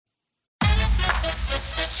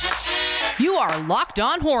You are Locked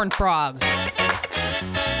On Horned Frogs,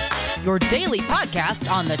 your daily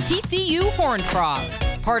podcast on the TCU Horned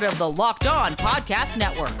Frogs, part of the Locked On Podcast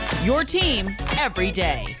Network, your team every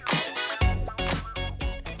day.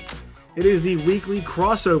 It is the weekly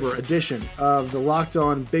crossover edition of the Locked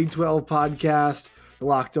On Big 12 podcast, the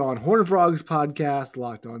Locked On Horned Frogs podcast, the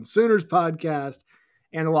Locked On Sooners podcast,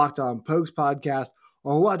 and the Locked On Pokes podcast. A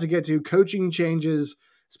whole lot to get to, coaching changes,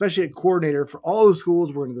 especially at coordinator for all the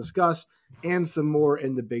schools we're going to discuss, and some more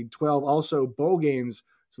in the Big 12. Also, bowl games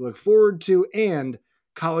to look forward to, and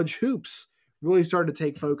college hoops really starting to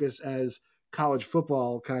take focus as college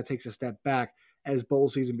football kind of takes a step back as bowl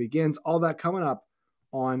season begins. All that coming up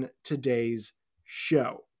on today's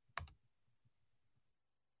show.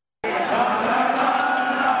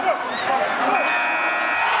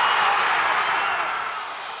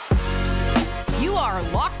 You are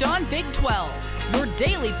Locked On Big 12, your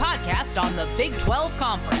daily podcast on the Big 12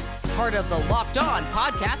 Conference, part of the Locked On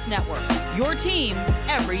Podcast Network, your team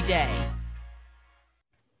every day.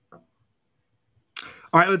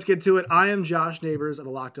 All right, let's get to it. I am Josh Neighbors of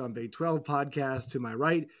the Locked On Big 12 podcast. To my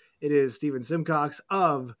right, it is Stephen Simcox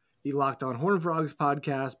of the Locked On Horned Frogs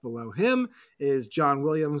podcast. Below him is John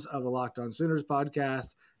Williams of the Locked On Sooners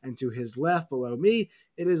podcast. And to his left, below me,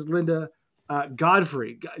 it is Linda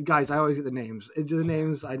Godfrey. Guys, I always get the names.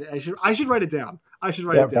 I should write it down. I should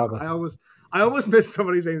write it down. Probably. I almost miss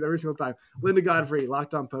somebody's names every single time. Linda Godfrey,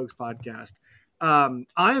 Locked On Pokes podcast. I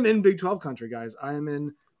am in Big 12 country, guys. I am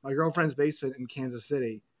in my girlfriend's basement in Kansas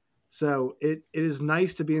City. So it is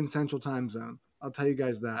nice to be in Central Time Zone. I'll tell you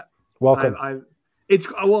guys that. Welcome. I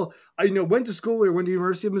went to school here, went to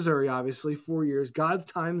University of Missouri, obviously, 4 years. God's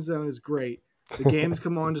time zone is great. The games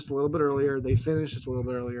come on just a little bit earlier. They finish just a little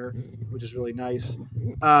bit earlier, which is really nice.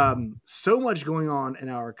 So much going on in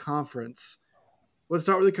our conference. Let's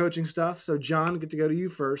start with the coaching stuff. So, John, get to go to you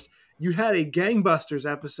first. You had a gangbusters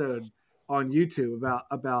episode on YouTube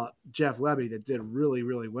about Jeff Lebby that did really,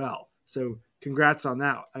 really well. So, congrats on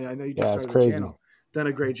that. I know you just started the channel. Done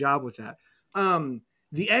a great job with that.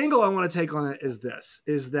 The angle I want to take on it is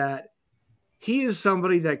that he is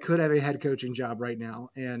somebody that could have a head coaching job right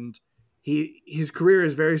now, and his career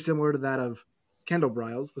is very similar to that of Kendall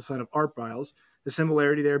Briles, the son of Art Briles. The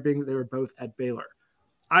similarity there being that they were both at Baylor.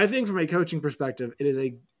 I think from a coaching perspective,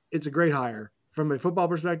 it's a great hire. From a football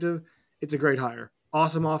perspective, it's a great hire.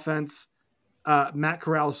 Awesome offense. Matt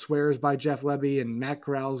Corral swears by Jeff Lebby, and Matt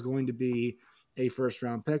Corral is going to be a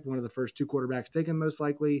first-round pick, one of the first two quarterbacks taken most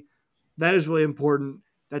likely. That is really important.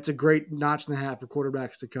 That's a great notch in the hat for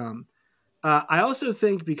quarterbacks to come. I also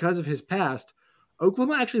think because of his past,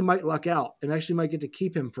 Oklahoma actually might luck out and actually might get to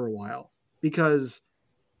keep him for a while because,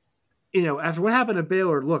 after what happened at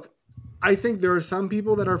Baylor, look, I think there are some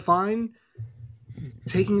people that are fine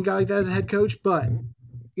taking a guy like that as a head coach, but,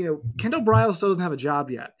 Kendall Briles still doesn't have a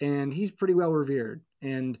job yet, and he's pretty well revered.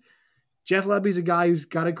 And Jeff Lebby's a guy who's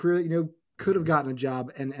got a career that, could have gotten a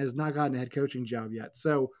job and has not gotten a head coaching job yet.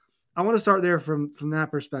 So I want to start there from that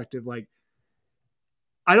perspective. Like,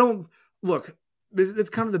 it's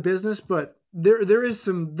kind of the business, but there is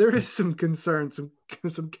some concerns,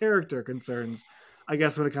 some character concerns, I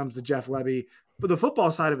guess, when it comes to Jeff Lebby. But the football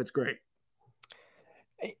side of it's great.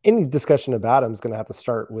 Any discussion about him is going to have to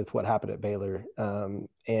start with what happened at Baylor.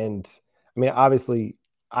 Obviously,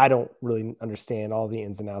 I don't really understand all the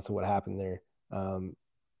ins and outs of what happened there.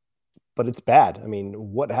 But it's bad.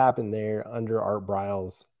 What happened there under Art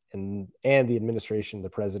Briles and the administration, the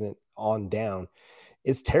president on down,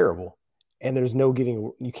 is terrible. And there's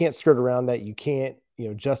you can't skirt around that. You can't,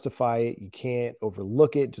 justify it. You can't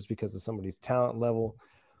overlook it just because of somebody's talent level.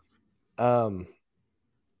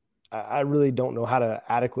 I really don't know how to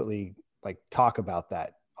adequately talk about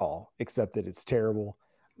that all, except that it's terrible.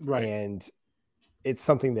 Right. And it's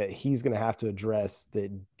something that he's going to have to address,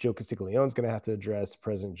 that Joe Castiglione is going to have to address,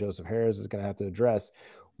 President Joseph Harris is going to have to address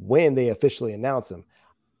when they officially announce him.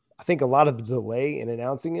 I think a lot of the delay in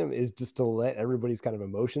announcing him is just to let everybody's kind of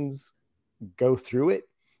emotions go through it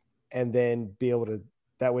and then be able to,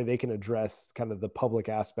 that way they can address kind of the public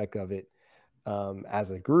aspect of it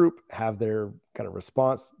as a group, have their kind of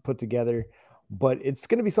response put together. But it's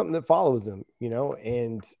going to be something that follows them,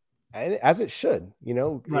 and as it should,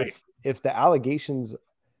 right. If the allegations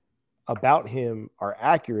about him are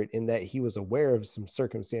accurate in that he was aware of some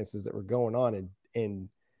circumstances that were going on, and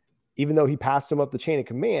even though he passed him up the chain of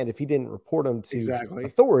command, if he didn't report them to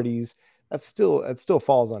authorities, that still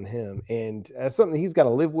falls on him. And that's something he's got to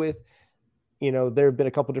live with. There have been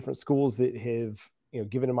a couple different schools that have,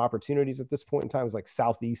 given him opportunities at this point in time. It was like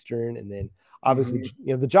Southeastern. And then obviously,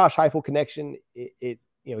 the Josh Heupel connection,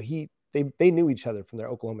 he they knew each other from their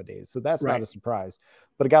Oklahoma days, so that's Right. not a surprise.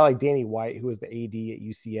 But a guy like Danny White, who was the AD at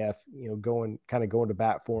UCF, going to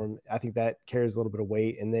bat for him, I think that carries a little bit of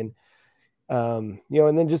weight. And then, and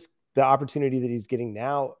then just the opportunity that he's getting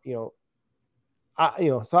now,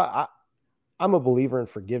 I'm a believer in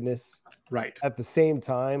forgiveness. Right. At the same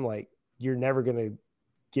time, like, you're never going to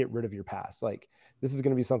get rid of your past. Like, this is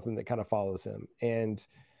going to be something that kind of follows him. And,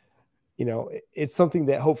 it's something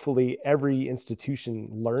that hopefully every institution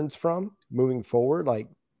learns from moving forward. Like,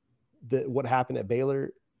 what happened at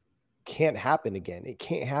Baylor can't happen again. It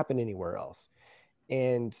can't happen anywhere else.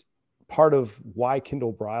 And part of why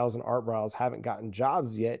Kendall Briles and Art Briles haven't gotten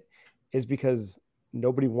jobs yet is because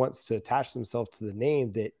nobody wants to attach themselves to the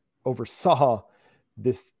name that oversaw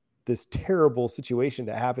this terrible situation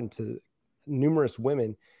that happened to numerous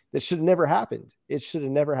women that should have never happened. It should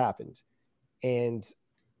have never happened. And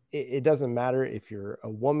it doesn't matter if you're a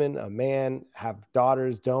woman, a man, have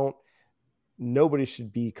daughters, nobody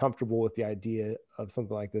should be comfortable with the idea of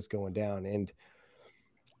something like this going down. And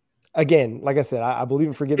again, like I said, I believe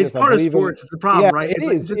in forgiveness. It's part of sports. It's the problem, right?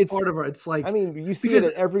 It's part of it. It's like, I mean, you see it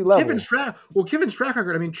at every level. Kiffin's track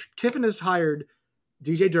record. I mean, Kiffin has hired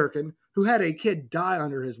DJ Durkin, who had a kid die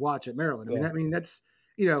under his watch at Maryland. That's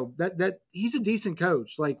that he's a decent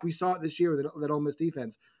coach. Like, we saw it this year with that Ole Miss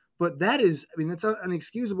defense. But that's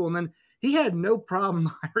unexcusable. And then he had no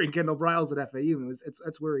problem hiring Kendall Briles at FAU.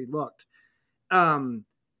 That's where he looked. And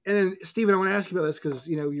then, Stephen, I want to ask you about this because,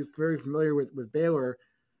 you're very familiar with Baylor.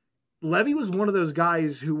 Levy was one of those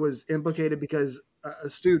guys who was implicated because a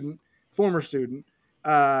former student,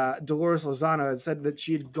 Dolores Lozano, had said that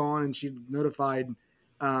she had gone and she notified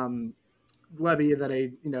Levy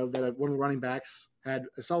that one of the running backs had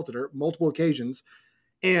assaulted her multiple occasions.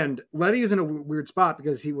 And Levy is in a weird spot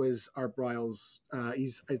because he was Art Briles. I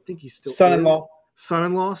think he's still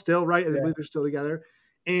son-in-law still, right? I believe they're still together.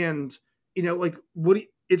 And,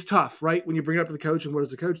 it's tough, right? When you bring it up to the coach and what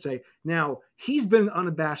does the coach say? Now, he's been an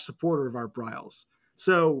unabashed supporter of Art Briles.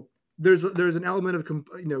 So there's an element of,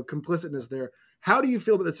 complicitness there. How do you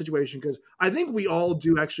feel about the situation? Because I think we all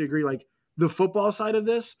do actually agree, like, the football side of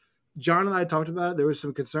this, John and I talked about it. There was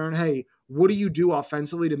some concern. Hey, what do you do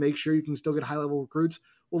offensively to make sure you can still get high-level recruits?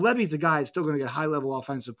 Well, Levy's the guy that's still going to get high-level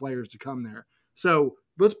offensive players to come there. So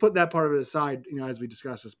let's put that part of it aside, as we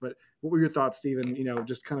discuss this. But what were your thoughts, Stephen,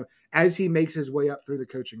 just kind of as he makes his way up through the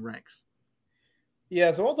coaching ranks?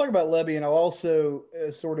 Yeah, so I'll talk about Levy, and I'll also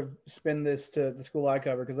sort of spin this to the school I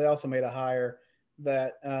cover because they also made a hire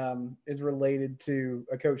that is related to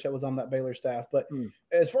a coach that was on that Baylor staff. But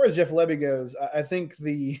as far as Jeff Levy goes, I think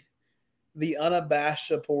the unabashed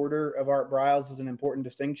supporter of Art Briles is an important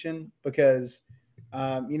distinction because,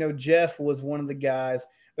 Jeff was one of the guys.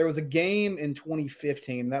 There was a game in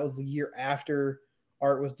 2015. That was the year after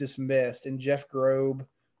Art was dismissed, and Jeff Grobe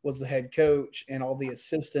was the head coach, and all the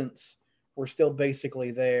assistants were still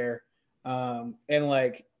basically there. And,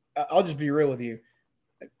 like, I'll just be real with you.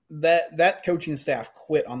 That coaching staff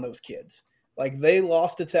quit on those kids. Like, they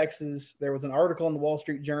lost to Texas. There was an article in the Wall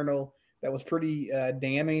Street Journal that was pretty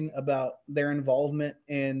damning about their involvement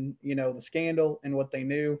in, the scandal and what they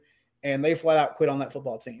knew. And they flat out quit on that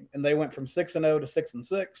football team. And they went from 6-0 to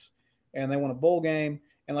 6-6, and they won a bowl game.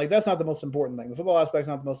 And, like, that's not the most important thing. The football aspect's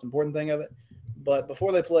not the most important thing of it. But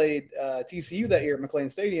before they played TCU that year at McLean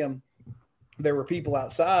Stadium, there were people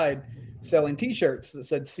outside selling T-shirts that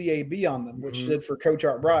said CAB on them, which stood for Coach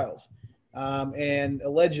Art Briles. And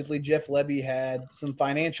allegedly Jeff Levy had some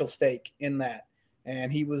financial stake in that.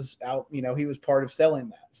 And he was out, he was part of selling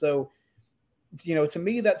that. So, to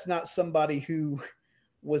me, that's not somebody who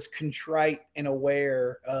was contrite and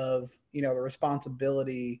aware of, the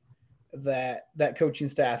responsibility that coaching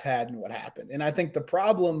staff had and what happened. And I think the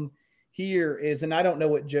problem here is, and I don't know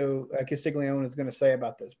what Joe Castiglione is going to say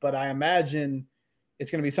about this, but I imagine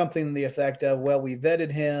it's going to be something to the effect of, well, we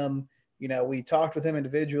vetted him, we talked with him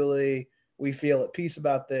individually, we feel at peace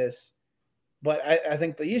about this. But I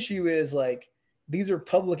think the issue is, like, these are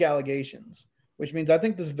public allegations, which means I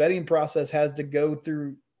think this vetting process has to go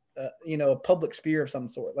through, a public sphere of some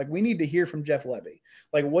sort. Like, we need to hear from Jeff Levy.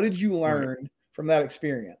 Like, what did you learn from that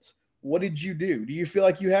experience? What did you do? Do you feel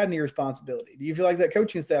like you had any responsibility? Do you feel like that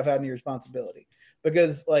coaching staff had any responsibility?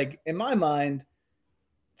 Because, like, in my mind,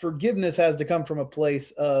 forgiveness has to come from a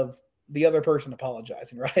place of the other person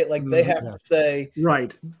apologizing, right? Like, they have to say,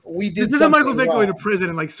 right, we did. This isn't Michael Vick going to prison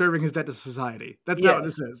and, like, serving his debt to society. That's not what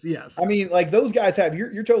this is. Yes. I mean, like, those guys have,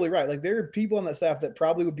 you're totally right. Like, there are people on that staff that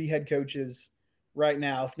probably would be head coaches right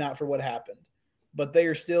now, if not for what happened, but they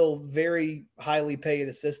are still very highly paid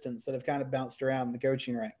assistants that have kind of bounced around the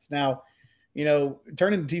coaching ranks. Now,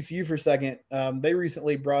 turning to TCU for a second, they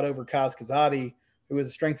recently brought over Kaz Kazadi, who was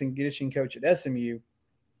a strength and conditioning coach at SMU,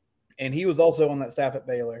 and he was also on that staff at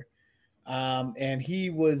Baylor. And he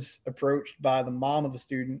was approached by the mom of a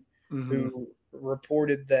student who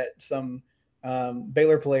reported that some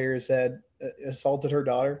Baylor players had assaulted her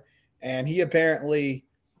daughter. And he apparently,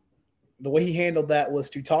 the way he handled that was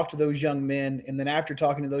to talk to those young men. And then after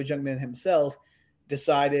talking to those young men himself,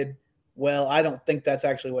 decided, well, I don't think that's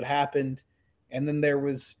actually what happened. And then there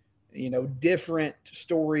was, different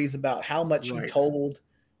stories about how much he told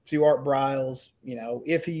to Art Briles,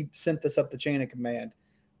 if he sent this up the chain of command.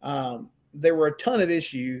 There were a ton of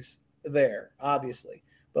issues there, obviously,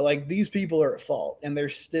 but like these people are at fault and they're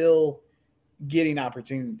still getting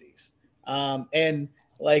opportunities. And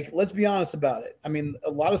like, let's be honest about it. I mean,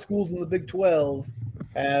 a lot of schools in the Big 12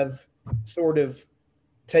 have sort of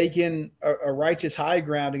taken a righteous high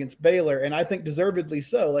ground against Baylor, and I think deservedly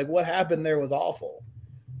so. Like, what happened there was awful,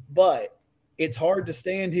 but it's hard to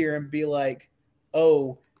stand here and be like,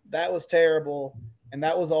 oh, that was terrible and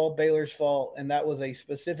that was all Baylor's fault and that was a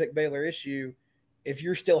specific Baylor issue, if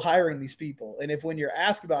you're still hiring these people. And if when you're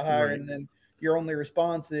asked about hiring them, your only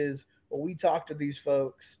response is, well, we talked to these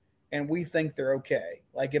folks and we think they're okay.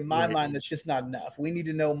 Like, in my mind, that's just not enough. We need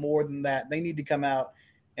to know more than that. They need to come out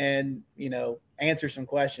and, answer some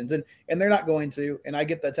questions. And they're not going to. And I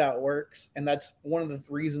get that's how it works. And that's one of the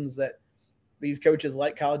reasons that these coaches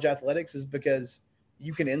like college athletics, is because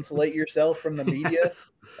you can insulate yourself from the media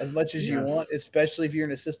as much as you want, especially if you're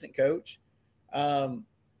an assistant coach.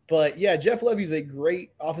 But yeah, Jeff Lebby's a great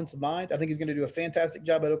offensive mind. I think he's going to do a fantastic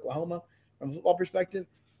job at Oklahoma from a football perspective.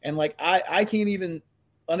 And like, I can't even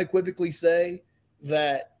unequivocally say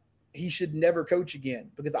that he should never coach again,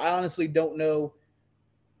 because I honestly don't know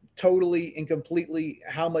totally and completely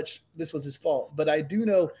how much this was his fault. But I do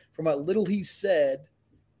know from what little he said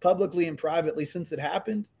publicly and privately since it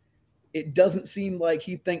happened, it doesn't seem like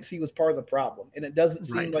he thinks he was part of the problem. And it doesn't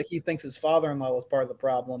seem like he thinks his father-in-law was part of the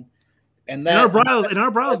problem. And that, Art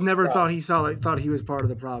Briles never thought he was part of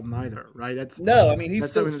the problem either, right? He's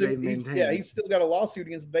still he's still got a lawsuit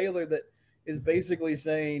against Baylor that is basically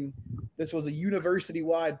saying this was a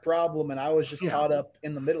university-wide problem and I was just caught up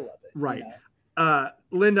in the middle of it. Right.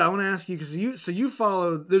 Linda, I want to ask you, because you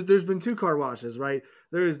follow, there's been two car washes, right?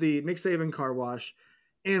 There is the Nick Saban car wash,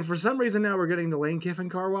 and for some reason now we're getting the Lane Kiffin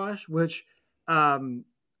car wash, which I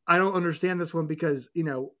don't understand this one, because,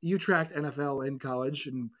 you tracked NFL in college,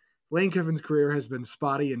 and Lane Kiffin's career has been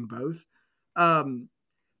spotty in both.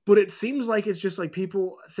 But it seems like it's just like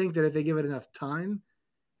people think that if they give it enough time,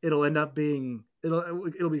 it'll end up being,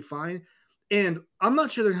 it'll be fine. And I'm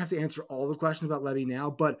not sure they're gonna have to answer all the questions about Lebby now,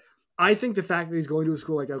 but I think the fact that he's going to a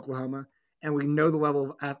school like Oklahoma, and we know the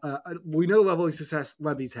level of success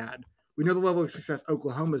Lebby's had, we know the level of success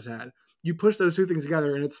Oklahoma's had. You push those two things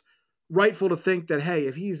together, and it's rightful to think that, hey,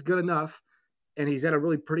 if he's good enough and he's at a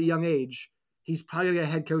really pretty young age, he's probably going to get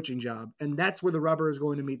a head coaching job. And that's where the rubber is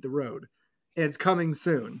going to meet the road. And it's coming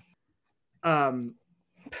soon.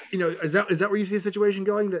 Is that where you see the situation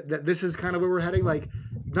going? That this is kind of where we're heading? Like,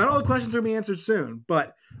 not all the questions are going to be answered soon,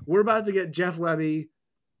 but we're about to get Jeff Lebby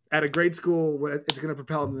at a great school where it's going to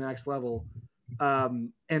propel him to the next level.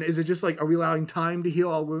 And is it just like, are we allowing time to heal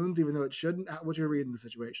all wounds, even though it shouldn't? What's your read in the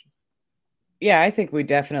situation? Yeah, I think we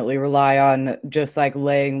definitely rely on just like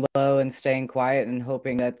laying low and staying quiet and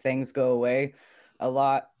hoping that things go away a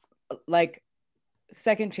lot. Like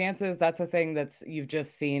second chances, that's a thing that's you've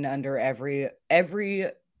just seen under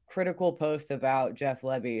every critical post about Jeff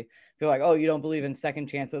Lebby. You're like, oh, you don't believe in second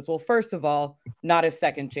chances. Well, first of all, not a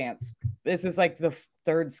second chance. This is like the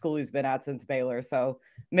third school he's been at since Baylor. So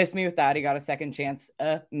miss me with that. He got a second chance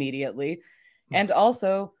immediately. And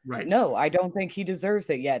also, no, I don't think he deserves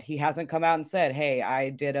it yet. He hasn't come out and said, hey, I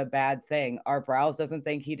did a bad thing. Art Briles doesn't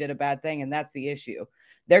think he did a bad thing. And that's the issue.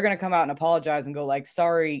 They're going to come out and apologize and go like,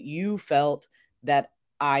 sorry, you felt that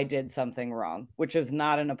I did something wrong, which is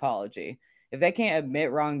not an apology. If they can't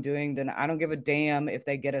admit wrongdoing, then I don't give a damn if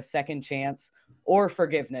they get a second chance or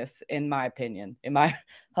forgiveness, in my opinion, in my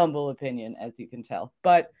humble opinion, as you can tell.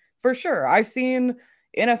 But for sure, I've seen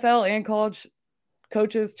NFL and college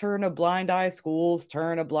coaches turn a blind eye, schools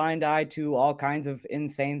turn a blind eye to all kinds of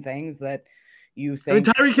insane things that you think.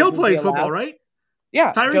 I mean, Tyreek Hill plays football, right?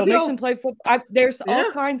 Yeah, Tyreek Joe Hill. Mixon played football. There's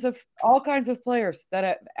all kinds of players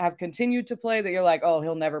that have continued to play that you're like, oh,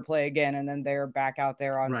 he'll never play again, and then they're back out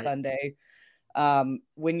there on Sunday.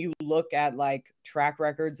 When you look at like track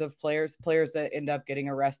records of players that end up getting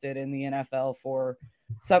arrested in the NFL for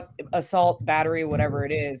some assault, battery, whatever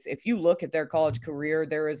it is, if you look at their college career,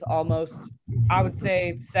 there is almost, I would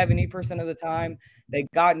say 70% of the time they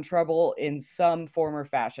got in trouble in some form or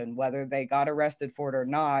fashion, whether they got arrested for it or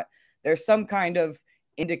not. There's some kind of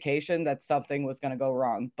indication that something was going to go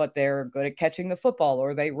wrong, but they're good at catching the football,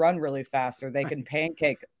 or they run really fast, or they can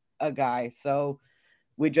pancake a guy. So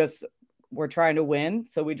we're trying to win.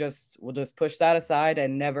 So we'll just push that aside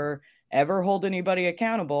and never, ever hold anybody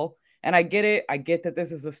accountable. And I get it. I get that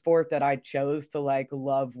this is a sport that I chose to like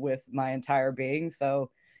love with my entire being. So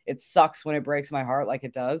it sucks when it breaks my heart like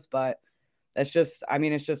it does, but it's just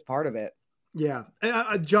part of it. Yeah.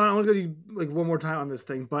 And, John, I want to go to you like one more time on this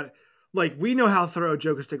thing, but like we know how thorough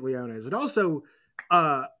Joe Castiglione is. And also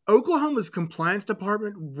Oklahoma's compliance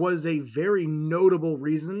department was a very notable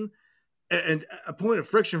reason and a point of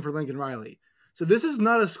friction for Lincoln Riley. So this is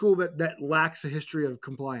not a school that lacks a history of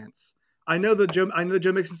compliance. I know the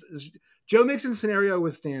Joe Mixon scenario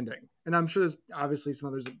withstanding, and I'm sure there's obviously some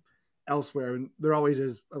others elsewhere, and there always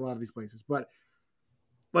is a lot of these places. But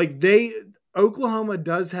like Oklahoma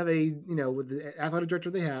does have with the athletic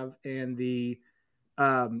director they have and the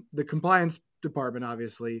compliance department,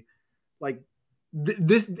 obviously, like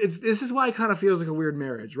this is why it kind of feels like a weird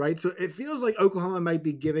marriage, right? So it feels like Oklahoma might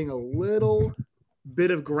be giving a little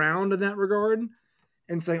bit of ground in that regard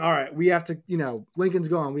and saying, all right, we have to, Lincoln's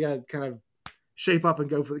gone. We got to kind of shape up and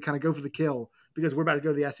go for the kill because we're about to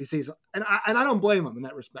go to the SEC. So, and I don't blame them in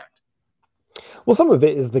that respect. Well, some of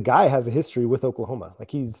it is the guy has a history with Oklahoma.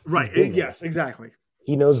 Like he's right. Yes, exactly.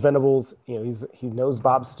 He knows Venables, he knows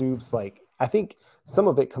Bob Stoops. Like, I think some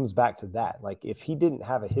of it comes back to that. Like if he didn't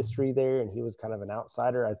have a history there and he was kind of an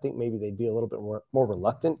outsider, I think maybe they'd be a little bit more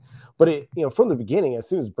reluctant. But from the beginning, as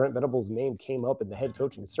soon as Brent Venables' name came up in the head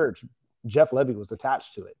coaching search, Jeff Lebby was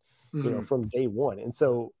attached to it, from day one. And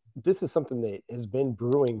so this is something that has been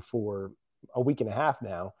brewing for a week and a half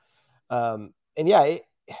now. I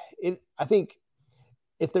think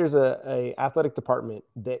if there's a athletic department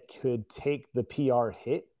that could take the PR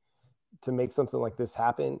hit to make something like this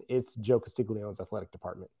happen, it's Joe Castiglione's athletic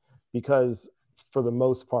department, because for the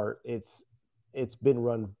most part, it's been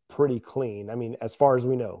run pretty clean. I mean, as far as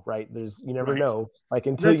we know, right? You never know, like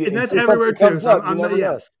until that's everywhere too. So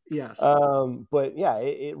yes. But yeah,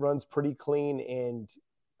 it runs pretty clean. And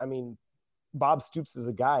I mean, Bob Stoops is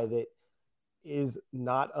a guy that is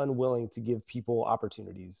not unwilling to give people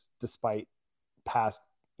opportunities despite past,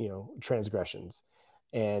 transgressions.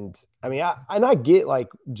 And I mean, I get like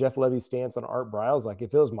Jeff Lebby's stance on Art Briles. Like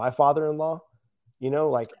if it was my father-in-law,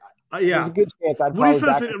 there's a good chance I'd probably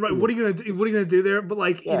back him. What are you gonna do there? But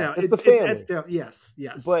like, it's the family. Yes.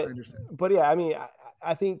 But I understand. But yeah, I mean,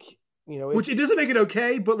 I think, which it doesn't make it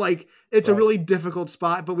okay, but like it's a really difficult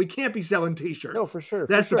spot. But we can't be selling T-shirts. No, for sure.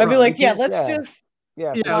 That's for the sure. I'd be like, let's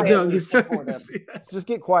just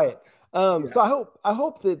get quiet. So I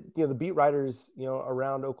hope that the beat writers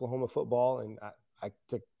around Oklahoma football, and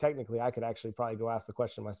technically I could actually probably go ask the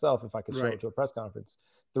question myself if I could show up to a press conference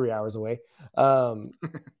 3 hours away.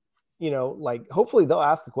 Like hopefully they'll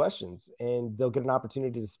ask the questions and they'll get an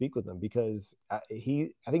opportunity to speak with them, because I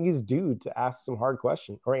think he's due to ask some hard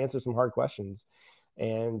questions or answer some hard questions.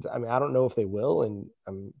 And I mean, I don't know if they will,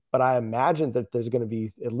 but I imagine that there's going to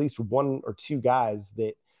be at least one or two guys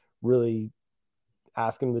that really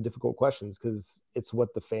ask him the difficult questions, because it's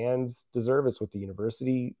what the fans deserve. It's what the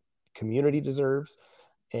university community deserves.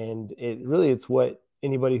 And it's what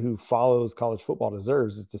anybody who follows college football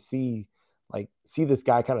deserves, is to see this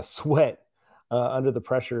guy kind of sweat under the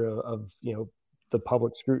pressure of the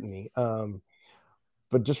public scrutiny.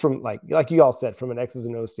 But just from like you all said, from an X's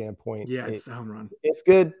and O's standpoint, it's a home run. It's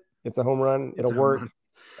good. It's a home run. It'll work.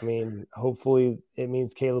 I mean, hopefully it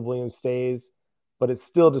means Caleb Williams stays, but it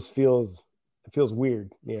still just feels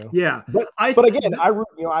weird, Yeah. But again, I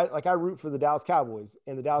root for the Dallas Cowboys,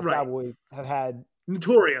 and the Dallas Cowboys have had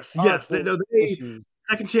notorious. Yes. They issues.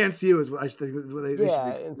 Second chance you is what I think.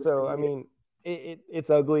 And so, I mean, it's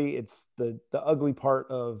ugly. It's the ugly part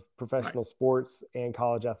of professional sports and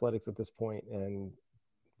college athletics at this point, and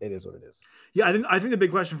it is what it is. Yeah, I think the big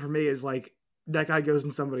question for me is like that guy goes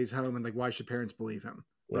in somebody's home, and like why should parents believe him,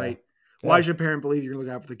 right? Yeah. Why should a parent believe you're gonna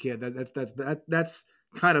look out for the kid? That's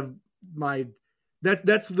kind of my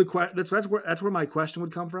that's where my question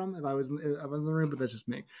would come from if I was in the room, but that's just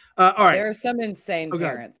me. All right, there are some insane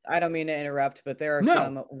parents. I don't mean to interrupt, but there are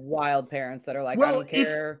some wild parents that are like, I don't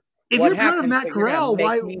care. If you're a parent of Matt Corral,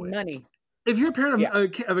 why money? If you're a parent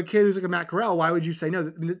of a kid who's like a Matt Corral, why would you say no?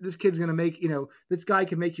 This kid's going to make this guy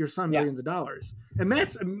can make your son millions of dollars. And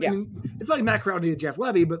Matt's, I mean, it's like Matt Corral needed Jeff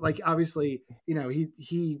Lebby, but like obviously,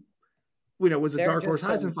 he was a dark horse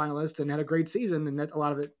Heisman finalist and had a great season, and that a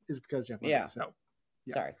lot of it is because Jeff Lebby. Yeah. So,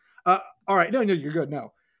 sorry. All right, no, you're good.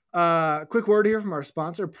 No, quick word here from our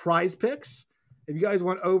sponsor, Prize Picks. If you guys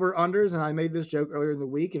want over-unders, and I made this joke earlier in the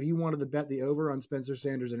week, if you wanted to bet the over on Spencer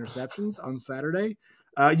Sanders interceptions on Saturday,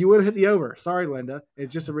 You would have hit the over. Sorry, Linda.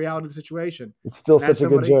 It's just a reality of the situation. It's still And such a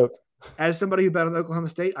good joke. As somebody who bet on Oklahoma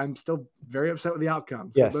State, I'm still very upset with the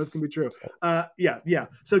outcome. So Yes. both can be true. Yeah.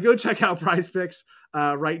 So go check out Prize Picks.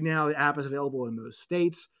 Right now, the app is available in most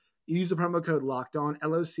states. Use the promo code Locked On,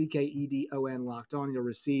 LOCKEDON Locked On. You'll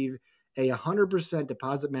receive a 100%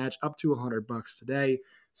 deposit match up to $100 today.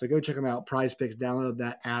 So go check them out. Prize Picks. Download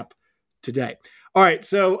that app today. All right.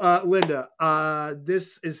 So Linda,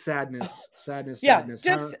 this is sadness. Yeah, Sadness.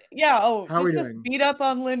 just how are we just doing? beat up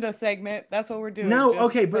on Linda segment. That's what we're doing. No, just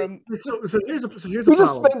okay, but from- so here's a We just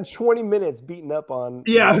problem. spent 20 minutes beating up on.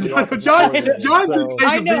 Yeah, on the offensive John coordinator, did so- take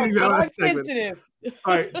I a know, beating but on I'm that segment. sensitive.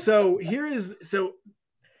 All right, so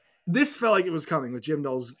this felt like it was coming with Jim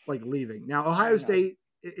Knowles like leaving. Now I Ohio know. State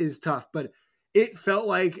is tough, but it felt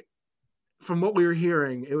like from what we were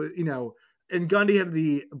hearing, it was and Gundy had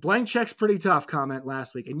the blank check's pretty tough comment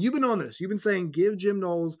last week. And you've been on this. You've been saying give Jim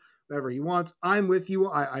Knowles whatever he wants. I'm with you.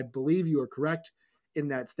 I believe you are correct in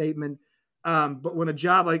that statement. But when a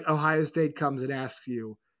job like Ohio State comes and asks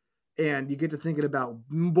you, and you get to thinking about,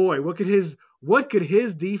 boy, what could his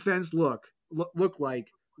defense look like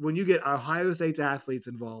when you get Ohio State's athletes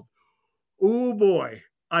involved? Oh boy.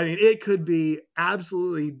 I mean, it could be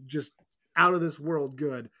absolutely just out of this world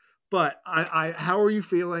good. But how are you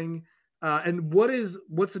feeling? And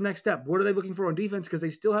what's the next step? What are they looking for on defense? Because they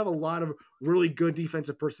still have a lot of really good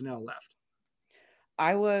defensive personnel left.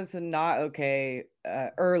 I was not okay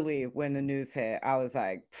early when the news hit. I was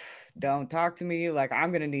like, don't talk to me. Like,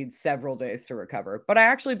 I'm going to need several days to recover. But I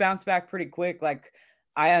actually bounced back pretty quick. Like,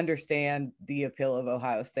 I understand the appeal of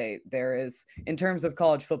Ohio State. There is, in terms of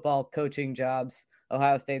college football coaching jobs,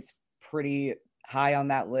 Ohio State's pretty high on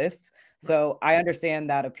that list. So I understand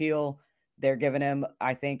that appeal. They're giving him,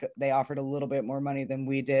 I think they offered a little bit more money than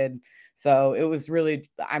we did. So it was really,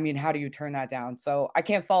 I mean, how do you turn that down? So I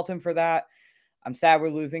can't fault him for that. I'm sad we're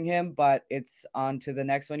losing him, but it's on to the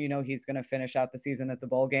next one. He's going to finish out the season at the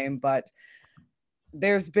bowl game, but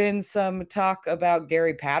there's been some talk about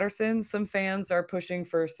Gary Patterson. Some fans are pushing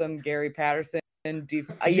for some Gary Patterson. I don't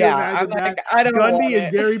Gundy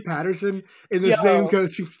and Gary Patterson in the same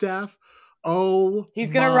coaching staff. Oh,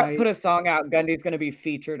 he's gonna put a song out. Gundy's gonna be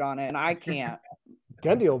featured on it, and I can't.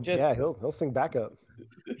 Gundy will he'll sing backup.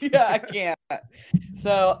 Yeah, I can't.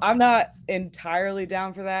 So I'm not entirely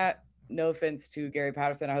down for that. No offense to Gary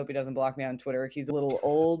Patterson. I hope he doesn't block me on Twitter. He's a little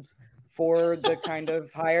old for the kind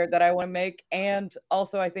of hire that I want to make, and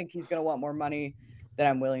also I think he's gonna want more money than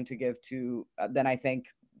I'm willing to give to than I think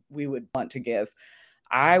we would want to give.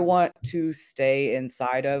 I want to stay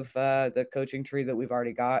inside of the coaching tree that we've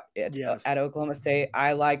already got at Oklahoma State.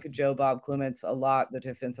 I like Joe Bob Clements a lot, the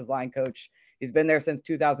defensive line coach. He's been there since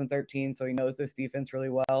 2013, so he knows this defense really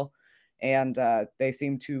well. And they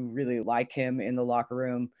seem to really like him in the locker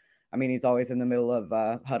room. I mean, he's always in the middle of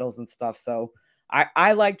huddles and stuff. So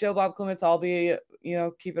I like Joe Bob Clements. I'll be,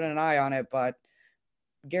 keeping an eye on it. But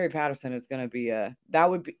Gary Patterson is going to be that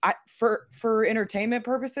would be for entertainment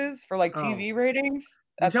purposes, for like TV ratings.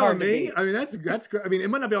 That's telling hard to me. beat. I mean, that's great. I mean, it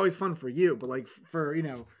might not be always fun for you, but like for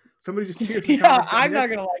somebody just here. I'm not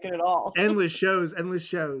going to like it at all. Endless shows.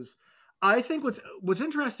 I think what's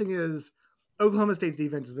interesting is Oklahoma State's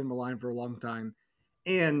defense has been maligned for a long time,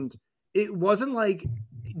 and it wasn't like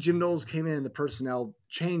Jim Knowles came in and the personnel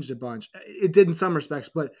changed a bunch. It did in some respects,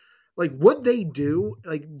 but like what they do,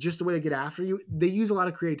 like just the way they get after you, they use a lot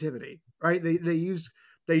of creativity, right?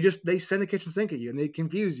 They send the kitchen sink at you and they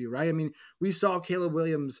confuse you, right? I mean, we saw Caleb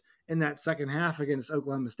Williams in that second half against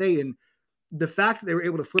Oklahoma State, and the fact that they were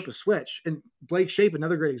able to flip a switch, and Blake Shape,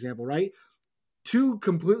 another great example, right? Two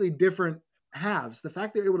completely different halves. The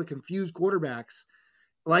fact they're able to confuse quarterbacks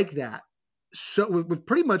like that, so with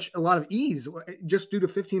pretty much a lot of ease, just due to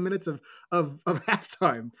 15 minutes of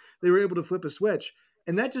halftime, they were able to flip a switch.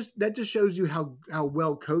 And that just shows you how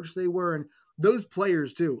well coached they were. And those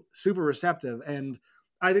players too, super receptive. And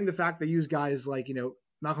I think the fact they use guys like,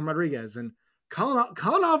 Malcolm Rodriguez and Colin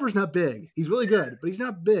Oliver's not big. He's really good, but he's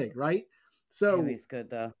not big, right? So he's good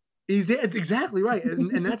though. He's exactly right.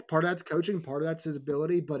 And that's part of that's coaching, part of that's his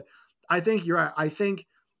ability. But I think you're right. I think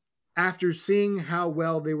after seeing how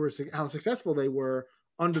successful they were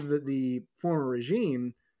under the former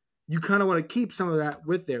regime, you kind of want to keep some of that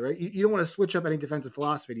with there, right? You don't want to switch up any defensive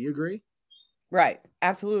philosophy. Do you agree? Right.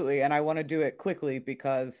 Absolutely. And I want to do it quickly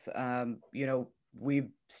because, we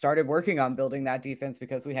started working on building that defense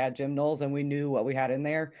because we had Jim Knowles and we knew what we had in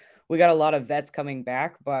there. We got a lot of vets coming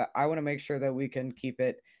back, but I want to make sure that we can keep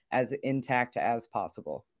it as intact as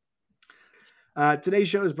possible. Today's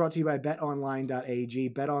show is brought to you by betonline.ag.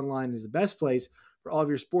 BetOnline is the best place for all of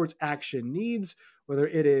your sports action needs, whether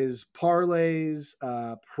it is parlays,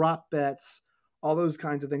 prop bets, all those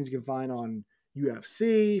kinds of things you can find on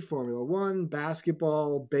UFC, Formula One,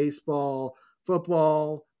 basketball, baseball,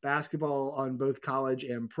 football, basketball on both college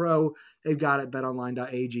and pro. They've got it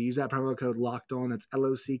betonline.ag. Use that promo code Locked On. That's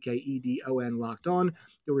LOCKEDON Locked On.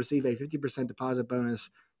 You'll receive a 50% deposit bonus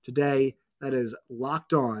today. That is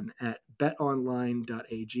Locked On at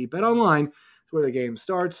betonline.ag. BetOnline is where the game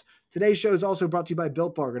starts. Today's show is also brought to you by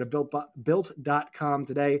Built Bar. Go to built.com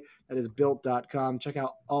today. That is built.com. Check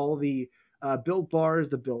out all the Built Bars,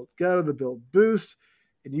 the Built Go, the Built Boost,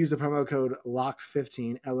 and use the promo code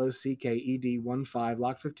LOCKED15, LOCKED15,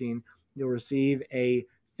 LOCKED15. You'll receive a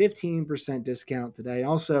 15% discount today.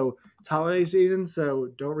 Also, it's holiday season, so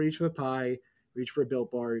don't reach for the pie. Reach for a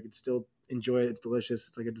Built Bar. You can still enjoy it. It's delicious.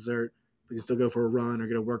 It's like a dessert. You can still go for a run or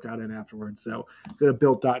get a workout in afterwards. So go to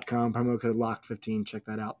built.com, promo code LOCKED15. Check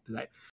that out today.